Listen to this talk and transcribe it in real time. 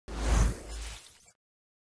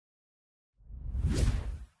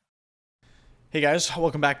Hey guys,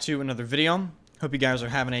 welcome back to another video. Hope you guys are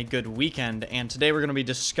having a good weekend, and today we're going to be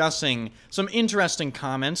discussing some interesting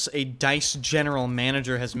comments a DICE general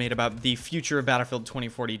manager has made about the future of Battlefield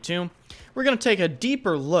 2042. We're going to take a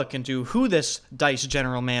deeper look into who this DICE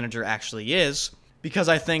general manager actually is, because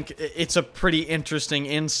I think it's a pretty interesting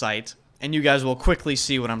insight, and you guys will quickly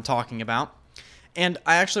see what I'm talking about. And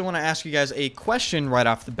I actually want to ask you guys a question right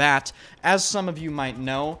off the bat. As some of you might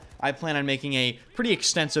know, I plan on making a pretty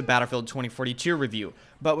extensive Battlefield 2042 review.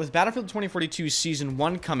 But with Battlefield 2042 Season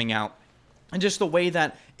 1 coming out, and just the way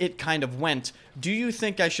that it kind of went, do you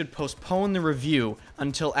think I should postpone the review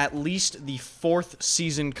until at least the 4th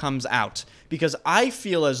season comes out? Because I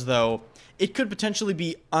feel as though it could potentially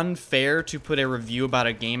be unfair to put a review about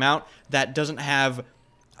a game out that doesn't have,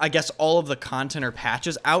 I guess, all of the content or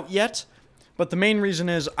patches out yet. But the main reason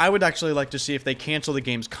is I would actually like to see if they cancel the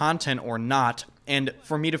game's content or not. And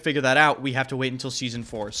for me to figure that out, we have to wait until Season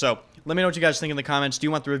 4. So let me know what you guys think in the comments. Do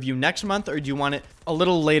you want the review next month, or do you want it a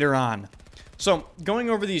little later on? So going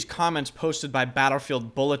over these comments posted by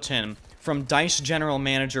Battlefield Bulletin from DICE General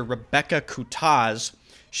Manager Rebecca Kutaz,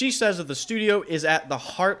 she says that the studio is at the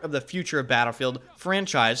heart of the future of Battlefield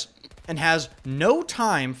franchise and has no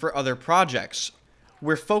time for other projects.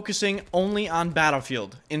 We're focusing only on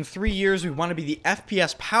Battlefield. In 3 years, we want to be the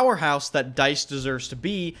FPS powerhouse that DICE deserves to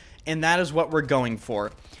be, and that is what we're going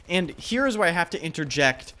for. And here is where I have to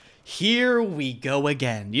interject, here we go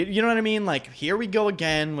again. You know what I mean? Like, here we go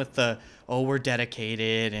again with the, oh, we're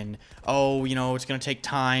dedicated, and, oh, you know, it's going to take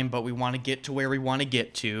time, but we want to get to where we want to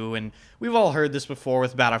get to. And we've all heard this before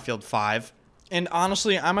with Battlefield 5. And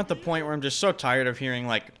honestly, I'm at the point where I'm just so tired of hearing,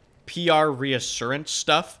 like, PR reassurance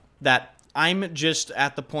stuff that I'm just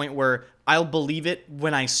at the point where I'll believe it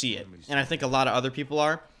when I see it. And I think a lot of other people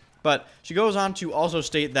are. But she goes on to also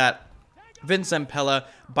state that Vince Zampella,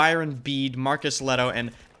 Byron Bede, Marcus Leto,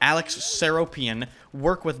 and Alex Seropian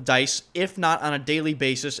work with DICE, if not on a daily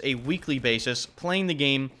basis, a weekly basis, playing the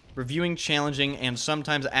game, reviewing, challenging, and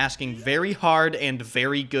sometimes asking very hard and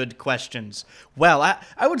very good questions. Well,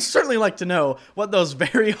 I would certainly like to know what those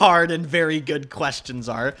very hard and very good questions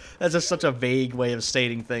are. That's just such a vague way of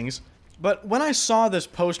stating things. But when I saw this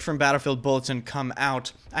post from Battlefield Bulletin come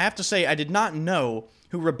out, I have to say I did not know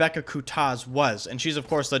who Rebecca Kutaz was, and she's of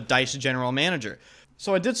course the DICE general manager.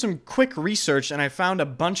 So I did some quick research and I found a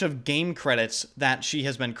bunch of game credits that she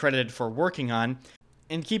has been credited for working on.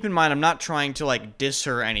 And keep in mind, I'm not trying to like diss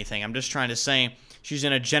her or anything. I'm just trying to say she's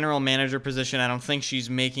in a general manager position. I don't think she's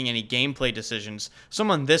making any gameplay decisions.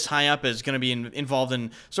 Someone this high up is going to be involved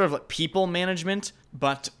in sort of like people management.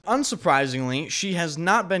 But unsurprisingly, she has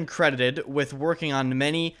not been credited with working on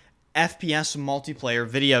many FPS multiplayer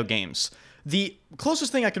video games. The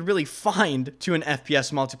closest thing I could really find to an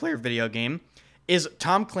FPS multiplayer video game is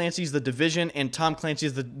Tom Clancy's The Division and Tom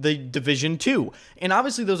Clancy's The Division 2. And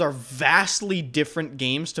obviously those are vastly different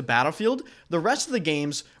games to Battlefield. The rest of the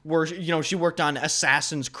games were, you know, she worked on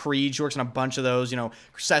Assassin's Creed. She works on a bunch of those, you know,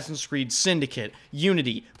 Assassin's Creed Syndicate,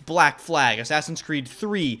 Unity, Black Flag, Assassin's Creed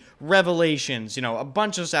 3, Revelations, you know, a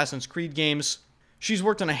bunch of Assassin's Creed games. She's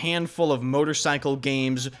worked on a handful of motorcycle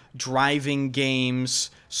games, driving games,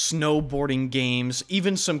 snowboarding games,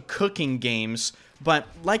 even some cooking games. But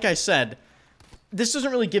like I said, this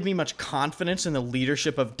doesn't really give me much confidence in the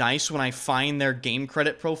leadership of DICE when I find their game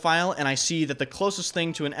credit profile and I see that the closest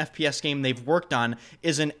thing to an FPS game they've worked on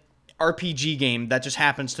is an RPG game that just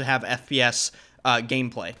happens to have FPS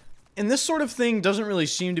gameplay. And this sort of thing doesn't really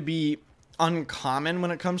seem to be uncommon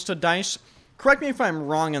when it comes to DICE. Correct me if I'm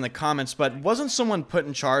wrong in the comments, but wasn't someone put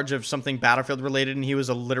in charge of something Battlefield related and he was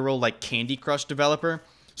a literal like Candy Crush developer?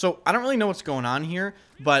 So I don't really know what's going on here,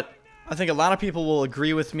 but I think a lot of people will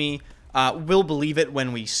agree with me. We'll believe it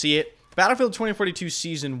when we see it. Battlefield 2042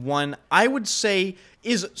 Season 1, I would say,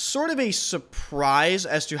 is sort of a surprise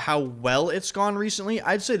as to how well it's gone recently.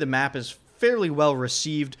 I'd say the map is fairly well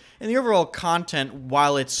received, and the overall content,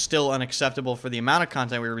 while it's still unacceptable for the amount of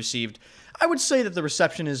content we received, I would say that the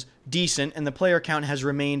reception is decent, and the player count has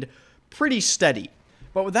remained pretty steady.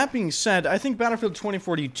 But with that being said, I think Battlefield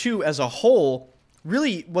 2042 as a whole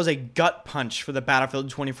really was a gut punch for the Battlefield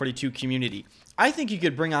 2042 community. I think you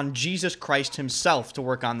could bring on Jesus Christ himself to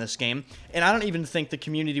work on this game, and I don't even think the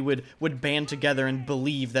community would band together and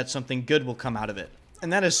believe that something good will come out of it.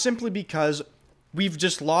 And that is simply because we've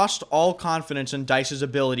just lost all confidence in DICE's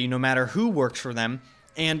ability no matter who works for them,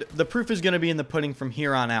 and the proof is going to be in the pudding from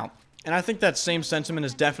here on out. And I think that same sentiment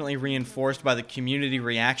is definitely reinforced by the community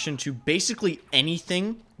reaction to basically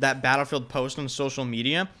anything that Battlefield posts on social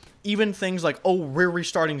media. Even things like, oh, we're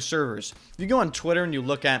restarting servers. If you go on Twitter and you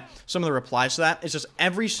look at some of the replies to that, it's just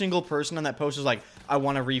every single person on that post is like, I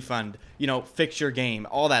want a refund, you know, fix your game,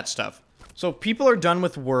 all that stuff. So people are done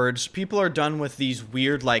with words. People are done with these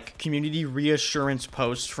weird, like, community reassurance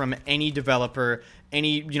posts from any developer,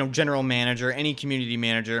 any, general manager, any community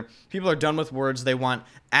manager. People are done with words. They want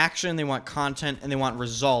action, they want content, and they want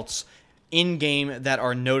results in-game that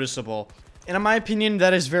are noticeable. And in my opinion,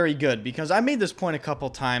 that is very good, because I made this point a couple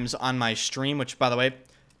times on my stream, which, by the way,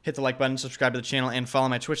 hit the like button, subscribe to the channel, and follow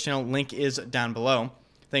my Twitch channel. Link is down below.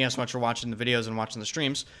 Thank you guys so much for watching the videos and watching the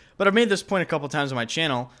streams. But I've made this point a couple times on my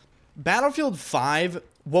channel. Battlefield 5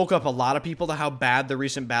 woke up a lot of people to how bad the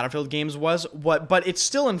recent Battlefield games was, but it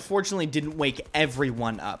still unfortunately didn't wake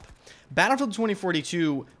everyone up. Battlefield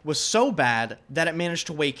 2042 was so bad that it managed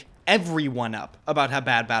to wake everyone up about how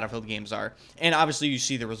bad Battlefield games are. And obviously you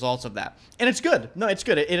see the results of that. And it's good. No, it's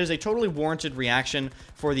good. It is a totally warranted reaction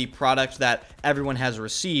for the product that everyone has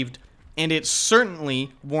received. And it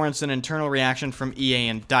certainly warrants an internal reaction from EA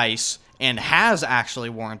and DICE, and has actually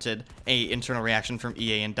warranted a internal reaction from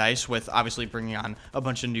EA and DICE, with obviously bringing on a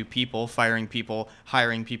bunch of new people, firing people,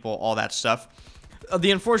 hiring people, all that stuff.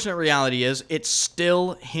 The unfortunate reality is it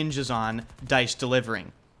still hinges on DICE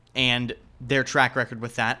delivering, and their track record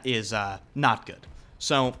with that is not good.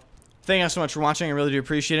 So thank you guys so much for watching. I really do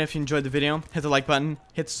appreciate it. If you enjoyed the video, hit the like button,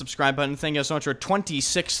 hit the subscribe button. Thank you guys so much for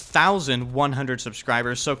 26,100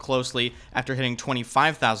 subscribers, so closely after hitting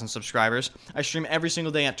 25,000 subscribers. I stream every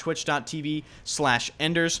single day at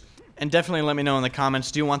twitch.tv/enders. And definitely let me know in the comments,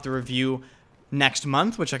 do you want the review next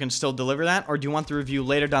month, which I can still deliver that, or do you want the review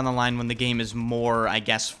later down the line when the game is more, I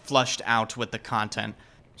guess, flushed out with the content?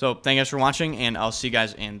 So thank you guys for watching, and I'll see you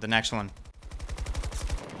guys in the next one.